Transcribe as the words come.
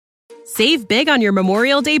Save big on your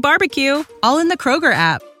Memorial Day barbecue, all in the Kroger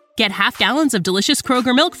app. Get half gallons of delicious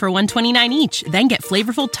Kroger milk for $1.29 each. Then get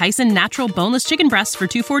flavorful Tyson natural boneless chicken breasts for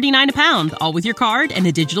 $2.49 a pound, all with your card and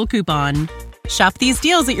a digital coupon. Shop these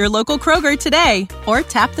deals at your local Kroger today, or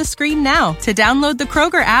tap the screen now to download the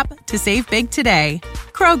Kroger app to save big today.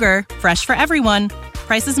 Kroger, fresh for everyone.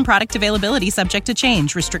 Prices and product availability subject to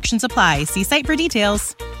change. Restrictions apply. See site for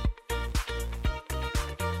details.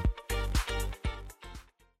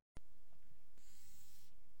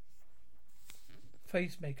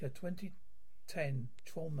 Facemaker 2010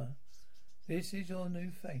 Trauma. This is your new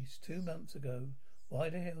face. 2 months ago. Why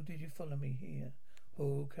the hell did you follow me here?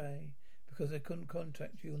 Oh, okay. Because I couldn't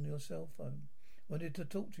contact you on your cell phone. Wanted to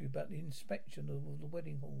talk to you about the inspection of the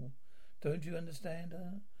wedding hall. Don't you understand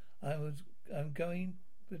her? I'm going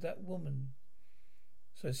with that woman.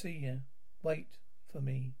 So see ya. Wait for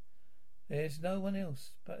me. There's no one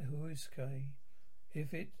else but Husuke.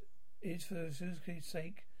 If it is for Husuke's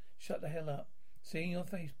sake, shut the hell up. Seeing your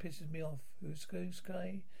face pisses me off.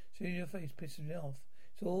 Husuke, seeing your face pisses me off.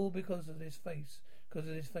 It's all because of this face. Because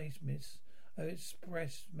of this face, miss. I've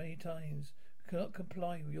expressed many times. I cannot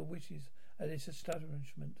comply with your wishes at this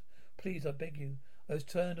establishment. Please, I beg you. I was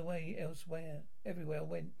turned away elsewhere. Everywhere I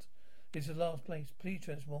went. This is the last place. Please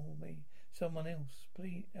transform me. Someone else.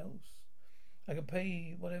 Please else. I can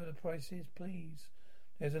pay whatever the price is, please.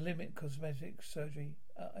 There's a limit cosmetic surgery.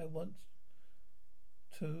 I want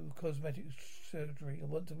to cosmetic surgery. I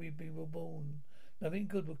want to be reborn. Nothing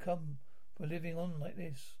good will come from living on like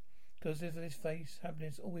this. Because of this face,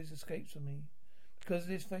 happiness always escapes from me. Because of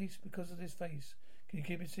this face. Can you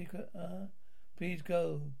keep it secret? Please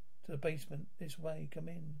go to the basement. This way. Come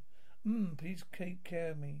in. Please take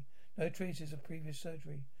care of me. No traces of previous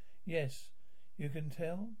surgery. Yes. You can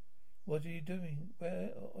tell? What are you doing?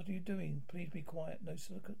 What are you doing? Please be quiet. No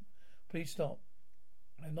silicone. Please stop.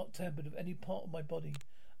 I have not tampered with any part of my body.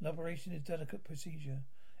 An operation is a delicate procedure.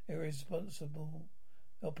 Irresponsible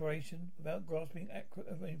operation without grasping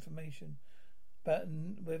accurate information about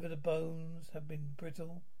whether the bones have been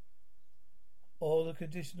brittle or the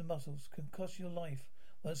condition of muscles can cost your life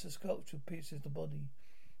once the sculpture pierces the body.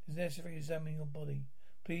 It is necessary to examine your body.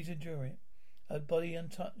 Please endure it. A body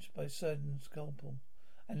untouched by surgeon scalpel.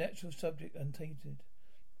 A natural subject untainted.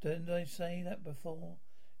 Didn't I say that before?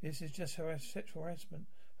 This is just sexual harassment.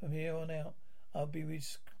 From here on out, I'll be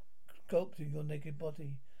sculpting your naked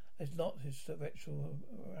body. It's not sexual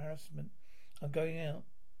harassment. I'm going out.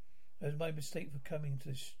 It was my mistake for coming to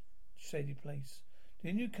this shady place.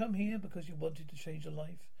 Didn't you come here because you wanted to change your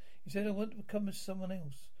life? You said I want to become as someone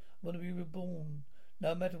else. I want to be reborn.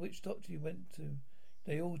 No matter which doctor you went to,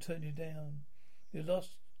 they all turned you down. You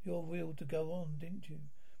lost your will to go on, didn't you?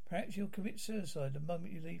 Perhaps you'll commit suicide the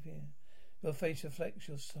moment you leave here. Your face reflects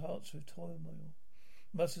your hearts with turmoil.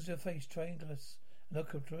 Muscles of your face triangulus and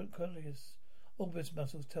oculis. Orbis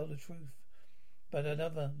muscles tell the truth. But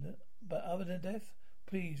other than death,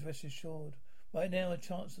 please rest assured. Right now a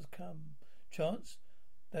chance has come. Chance?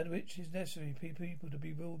 That which is necessary for people to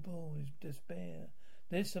be reborn is despair.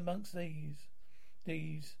 This amongst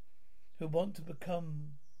these who want to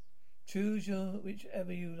become. Choose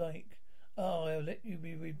whichever you like. I'll let you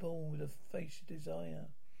be reborn with a face you desire.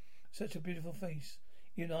 Such a beautiful face.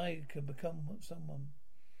 You and I can become someone.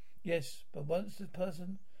 Yes, but once the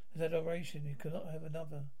person has had operation, you cannot have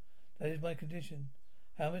another. That is my condition.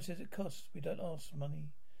 How much does it cost? We don't ask for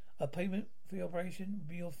money. Our payment for the operation will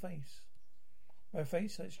be your face. My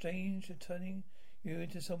face, I exchange for turning you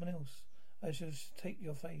into someone else. I shall take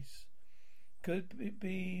your face. Could it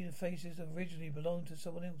be the faces that originally belonged to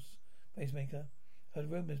someone else? Facemaker,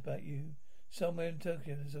 heard rumours about you. Somewhere in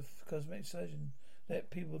Tokyo there's a cosmetic surgeon.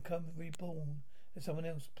 Let people become reborn as someone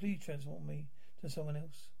else. Please transform me to someone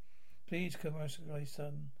else. Please commercialize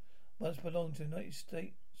son. Once belonged to the United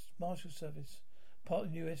States Marshal Service, part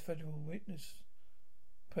of the U.S. Federal Witness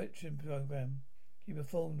Protection Program. He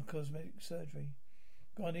performed cosmetic surgery.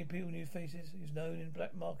 Granting people new faces is known in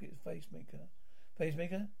black market as facemaker.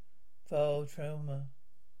 Facemaker? File trauma.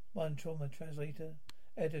 One trauma translator.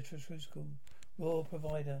 Editor school. Raw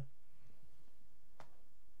provider.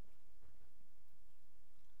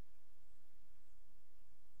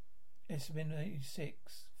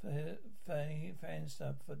 S01e01 fan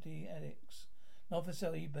sub for the addicts. Not for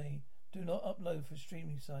sale eBay. Do not upload for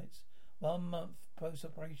streaming sites. 1 month post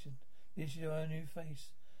operation. This is your own new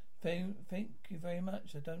face. Thank you very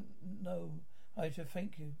much. I don't know how to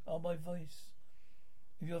thank you. Oh, my voice.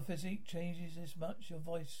 If your physique changes this much, your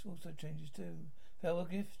voice also changes too. Farewell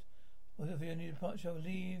gift. Or if your new departure, I will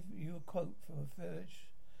leave you a quote from a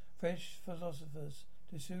fresh philosophers,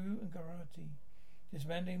 Dessau and Garati.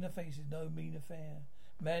 Dismantling the face is no mean affair.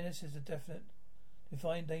 Madness is a definite,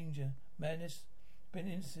 defined danger. Madness been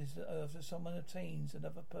instances after someone obtains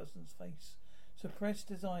another person's face. Suppressed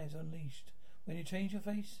desires unleashed. When you change your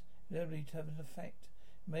face, inevitably to have an effect.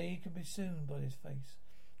 May can be consumed by this face.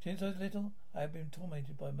 Since I was little, I have been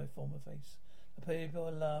tormented by my former face. The people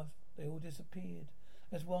I loved, they all disappeared.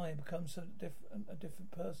 That's why I become a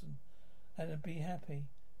different person. And to be happy.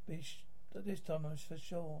 At this time I was for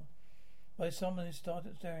sure. Why someone has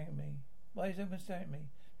started staring at me. Why is everyone staring at me?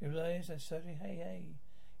 You realize I said, hey.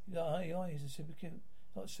 Your eyes are super cute.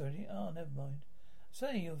 Not sorry. Oh, never mind.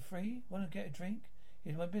 Say, you're free. Want to get a drink?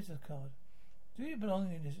 Here's my business card. Do you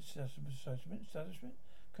belong in this establishment?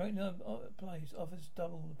 Currently, place offers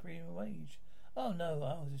double the premium wage. Oh no,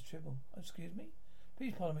 ours is triple. Excuse me.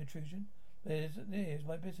 Please pardon my intrusion. There's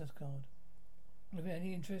my business card. Have you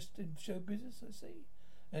any interest in show business? I see.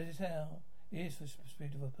 That is how it is for a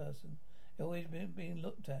beautiful person. Always being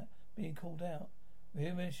looked at, being called out.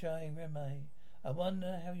 Remy. I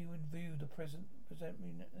wonder how you would view the present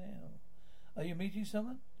me now. Are you meeting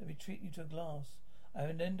someone? Let me treat you to a glass. I have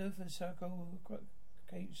an endo for the Sarko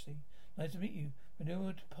KHC. Nice to meet you.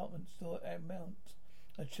 Renewal department store at Mount.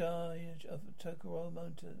 A charge of Tokoro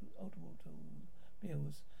Motor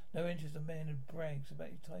automobiles. No interest in man who brags about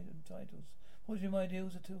his titles. Fortunately, my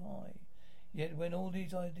ideals are too high. Yet when all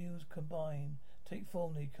these ideals combine, take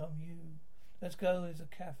form, they come you. Let's go. There's a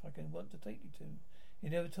cafe I can want to take you to. You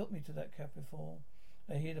never took me to that cafe before.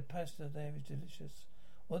 I hear the pasta there is delicious.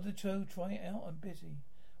 Want the show? Try it out. I'm busy.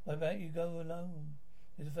 What about you go alone?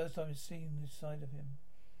 It's the first time I've seen this side of him.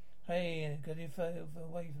 Hey, get him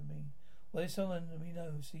away from me. Well, there's someone we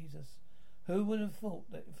know who sees us. Who would have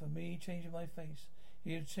thought that for me changing my face,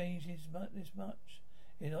 he would change this much?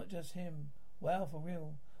 It's not just him. Wow, for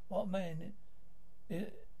real. What man?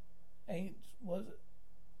 It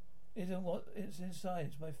isn't what it's inside.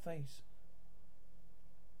 It's my face.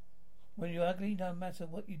 When you're ugly, no matter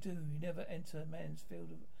what you do, you never enter men's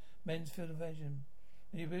field of vision.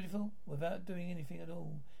 When you're beautiful, without doing anything at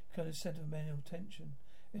all, you become the centre of mental attention.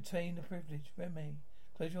 Attain the privilege. Remy,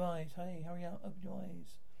 close your eyes. Hey, hurry up, open your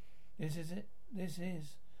eyes. This is it. This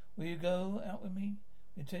is. Will you go out with me?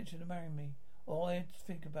 The intention to marry me. All I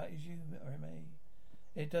think about is you, Remy.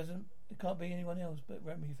 It can't be anyone else but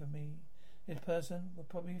Remy for me. This person will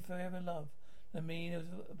probably forever love the me that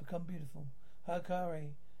has become beautiful.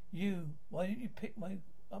 Hakari, you, why didn't you pick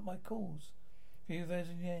up my calls?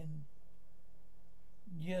 3,000 yen.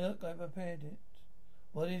 Yeah, look, I prepared it.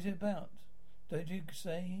 What is it about? Don't you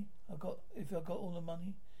say if I got all the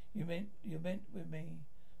money you meant with me?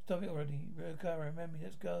 Stop it already. Hakari, remember,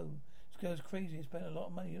 let's go. This girl's crazy. I spent a lot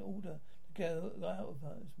of money in order to get out of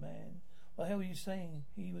her, this man. What the hell are you saying?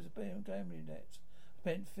 He was a gambling debt.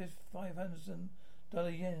 Spent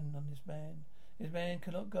 $500 yen on this man. This man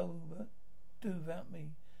cannot do without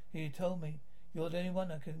me. He told me, you're the only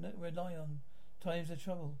one I can rely on. Times of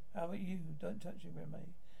trouble. How about you? Don't touch him, Remy.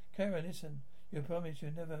 Kara, listen. You promised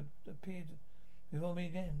you'd never appeared before me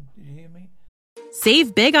again. Did you hear me?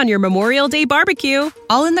 Save big on your Memorial Day barbecue,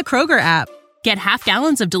 all in the Kroger app. Get half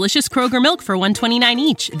gallons of delicious Kroger milk for $1.29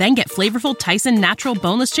 each. Then get flavorful Tyson natural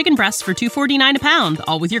boneless chicken breasts for $2.49 a pound,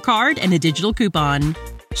 all with your card and a digital coupon.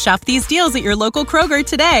 Shop these deals at your local Kroger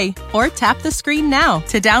today, or tap the screen now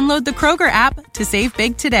to download the Kroger app to save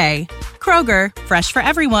big today. Kroger, fresh for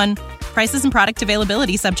everyone. Prices and product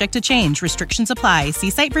availability subject to change. Restrictions apply.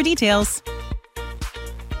 See site for details.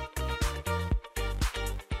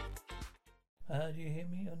 Do you hear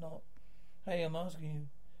me or not? Hey, I'm asking you.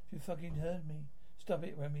 You fucking heard me. Stop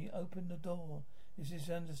it, Remy. Open the door. Is this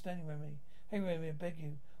understanding, Remy? Hey, Remy, I beg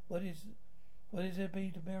you. What is there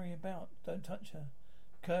be to marry about? Don't touch her.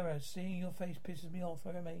 Kara, seeing your face pisses me off,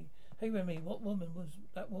 Remy. Hey, Remy, what woman was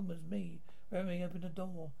that? Woman was me. Remy, open the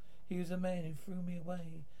door. He was the man who threw me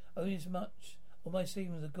away. Only as much. All my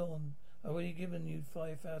savings are gone. I've already given you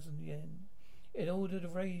 5,000 yen. In order to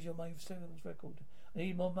raise my sales record, I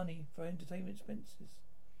need more money for entertainment expenses.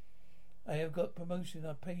 I have got promotion.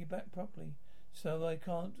 I pay you back properly, so I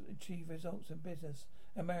can't achieve results in business.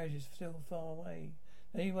 And marriage is still far away.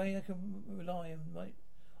 The only way I can rely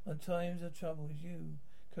on times of trouble is you,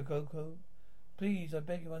 Kokoko. Please, I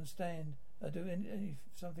beg you, understand. I'll do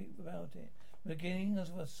something about it. The beginning as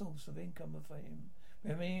a source of income for him.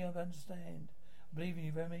 Remy, I understand. I believe in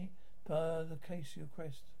you, Remy. Part of the case you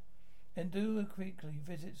request. And do a quickly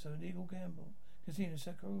visits an illegal gamble casino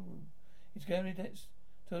Sakururu. His gambling debts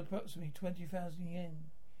to approximately 20,000 yen.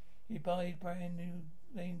 He buys brand new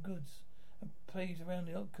name goods and plays around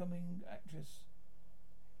the upcoming actress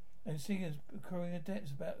and singers, accruing debts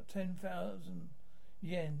about 10,000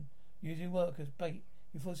 yen. Using work as bait,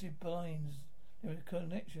 he falsely blinds there is a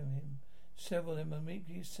connection with him. Several of them will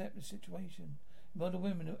meekly accept the situation. Model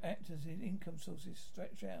women who act as his income sources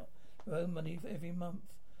stretch out their own money for every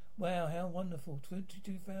month. Wow, how wonderful.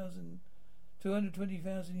 220,000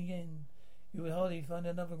 yen. You would hardly find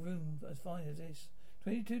another room as fine as this.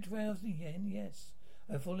 22,000 yen, yes.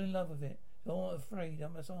 I fall in love with it. So I'm not afraid, I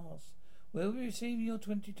must ask. Will you receive your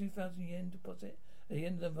 22,000 yen deposit at the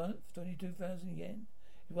end of the month? 22,000 yen.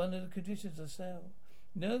 It's one of the conditions of sale.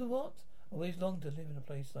 You know what? I always longed to live in a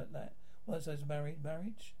place like that. Once I was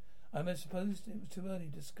marriage. I suppose it was too early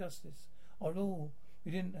to discuss this. After all,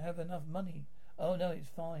 we didn't have enough money. Oh no, it's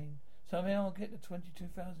fine. Somehow I'll get the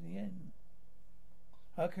 22,000 yen.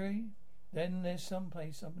 Okay, then there's some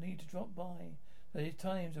place I need to drop by. There is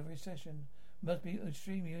times of recession. Must be an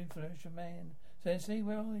extremely influential man. Sensei,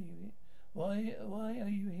 where are you? Why are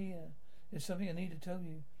you here? There's something I need to tell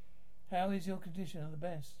you. How is your condition at the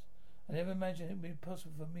best? I never imagined it would be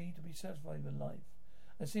possible for me to be satisfied with life.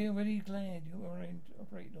 I see you're really glad you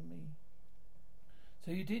operated on me.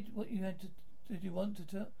 So you did what you had to. Did you want to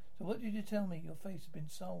tell? So what did you tell me? Your face has been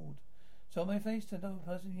sold. Sold my face to another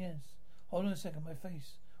person? Yes. Hold on a second. My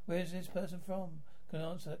face. Where is this person from? Can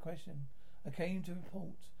I answer that question? I came to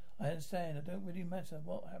report. I understand. It don't really matter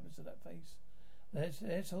what happens to that face.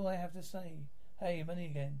 That's all I have to say. Hey, money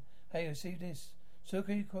again. Hey, receive this.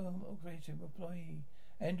 Suki Creative Employee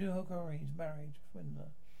Andrew Hokori is married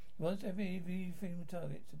swindler. He wants every female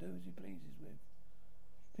target to do as he pleases with.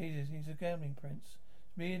 Pleases, he's a gambling prince.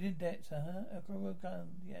 Smeared in debts, a gun,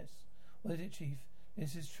 yes. What is it, Chief?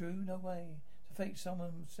 This is true? No way. It's a fake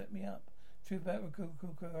someone set me up. Truth about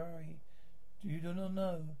Hokori. You do not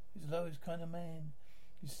know. He's the lowest kind of man.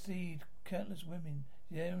 He's deceived countless women.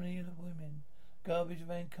 He's the enemy of women. Garbage of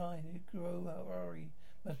mankind. Hokori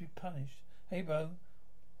must be punished. Hey, bro.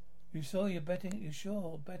 You sure betting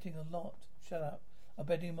a lot? Shut up. I'm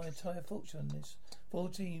betting my entire fortune on this.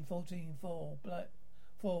 14, 4, black,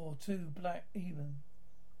 4, 2, black, even.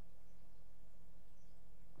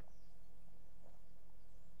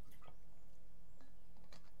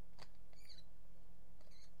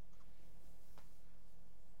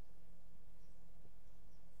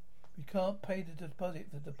 We can't pay the deposit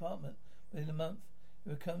for the department within a month. It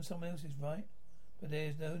will come someone else's, right? But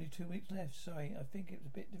there's only 2 weeks left. Sorry, I think it's a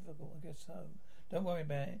bit difficult. I guess so. Don't worry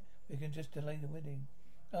about it. We can just delay the wedding.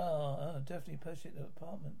 Definitely purchase the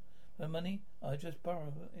apartment. The money? I just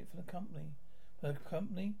borrowed it from the company. For the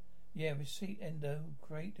company? Yeah, receipt, endo,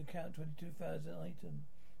 crate, account, 22,000 item.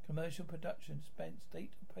 Commercial production, expense,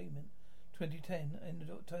 date of payment, 2010, end of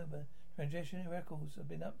October. Transaction records have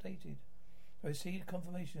been updated. I received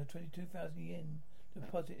confirmation of 22,000 yen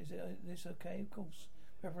deposit. Is this okay? Of course.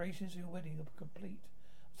 Preparations for your wedding are complete.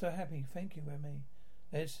 I'm so happy. Thank you, Remy.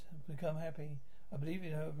 Let's become happy. I believe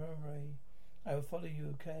in her, Ray. I will follow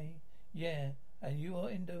you, okay? Yeah. And you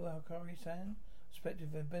are Indo Hakari-san? Suspected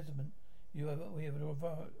of embezzlement. We have an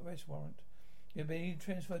arrest warrant. You're being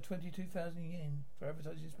transferred 22,000 yen for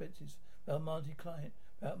advertising expenses for our Monty client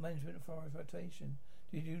without management of forest rotation.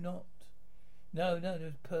 Did you not? No,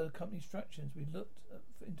 there's per company instructions. We looked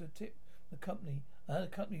into a tip the company. The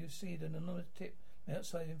company received an anonymous tip from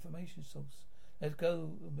outside information source. Let's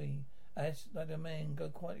go with me. As like a man, go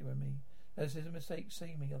quietly with me. This is a mistake.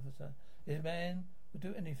 See me, officer. This man would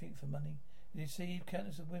do anything for money. He deceived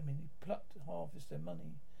countless of women. He plucked harvest their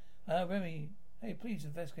money. Remy, hey, please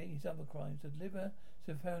investigate his other crimes. Deliver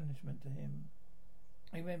some punishment to him.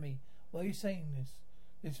 Hey, Remy, why are you saying this?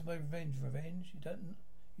 This is my revenge. Revenge? You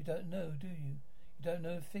don't know, do you? You don't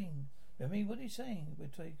know a thing. Remy, what are you saying? We're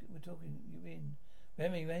talking you in.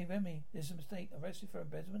 Remy, there's a mistake. Arrested for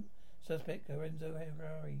embezzlement. Suspect Lorenzo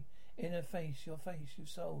Harari. In her face, your face, you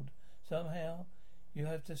sold. Somehow, you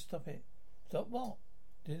have to stop it. Stop what?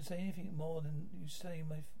 Didn't say anything more than you say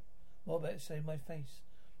more about saying my face.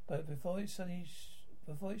 But before it suddenly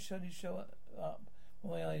show up,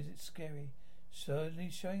 my eyes, it's scary. Suddenly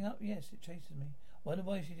showing up? Yes, it chases me. Wonder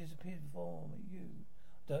why she disappeared before you.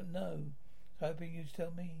 Don't know. Hoping you'd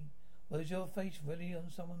tell me. Was your face really on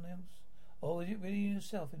someone else? Or was it really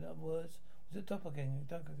yourself? In other words, was it doppelganger?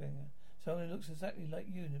 Someone who looks exactly like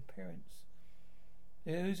you in appearance.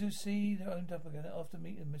 Those who see their own doppelganger often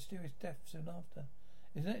meet a mysterious death soon after.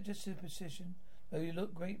 Isn't that just superstition? Though you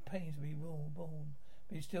look great pains to be born,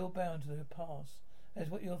 but you're still bound to the past. That's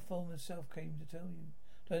what your former self came to tell you.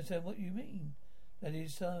 Don't understand what you mean. That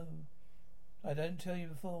is so. I don't tell you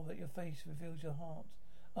before, but your face reveals your heart.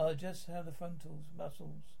 Just how the frontals,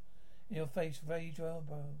 muscles in your face raise your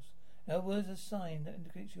eyebrows. In other words, a sign that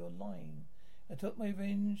indicates you're lying. I took my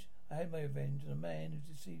revenge. I had my revenge on a man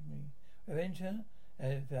who deceived me. Revenge her?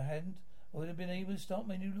 If I hadn't, I would have been able to start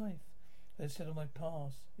my new life. I settled my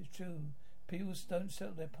past. It's true. People don't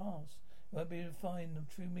settle their past. won't be able to find the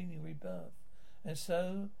true meaning of rebirth. And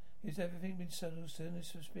so, is everything been settled soon as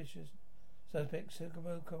suspicious? Suspect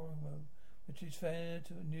Silkamo Koromo, which is fair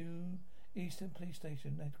to a new Eastern Police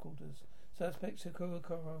Station headquarters. Suspect Sakura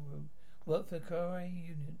Koromo worked for Credit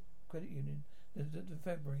Union in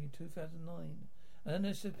February 2009. And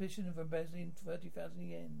under suspicion of embezzling 30,000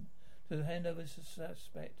 yen to hand over to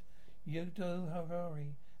suspect Yuto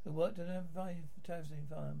Harari, who worked at an advertising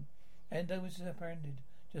firm. Endo was apprehended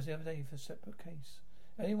just the other day for a separate case.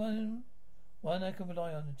 One I can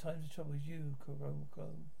rely on in times of trouble is you, Kuroko.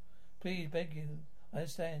 Please, beg you. I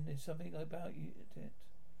understand there's something about it.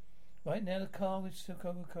 Right now the car with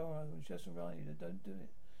Sakura Koro has just arrived. Don't do it.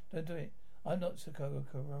 Don't do it. I'm not Sakura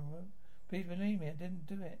Koro. Please believe me, I didn't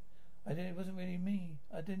do it. It wasn't really me.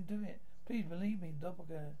 I didn't do it. Please believe me,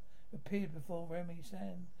 Doppelganger appeared before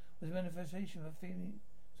Remy-san was a manifestation of a feeling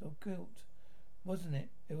of guilt. Wasn't it?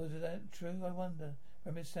 Was that true? I wonder.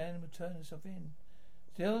 Remy-san would turn herself in.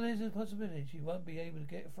 Still, there's a possibility she won't be able to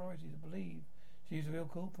get authority to believe she's a real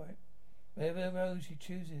culprit. Whatever road she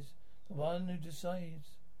chooses, the one who decides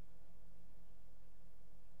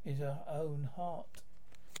is her own heart.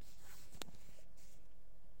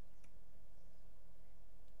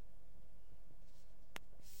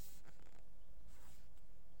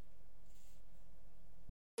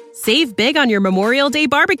 Save big on your Memorial Day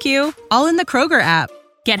barbecue, all in the Kroger app.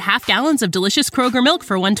 Get half gallons of delicious Kroger milk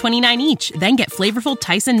for $1.29 each. Then get flavorful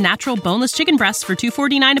Tyson natural boneless chicken breasts for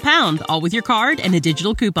 $2.49 a pound, all with your card and a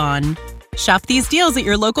digital coupon. Shop these deals at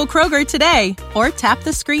your local Kroger today, or tap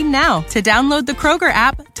the screen now to download the Kroger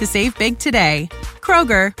app to save big today.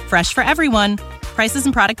 Kroger, fresh for everyone. Prices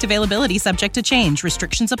and product availability subject to change.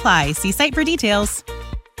 Restrictions apply. See site for details.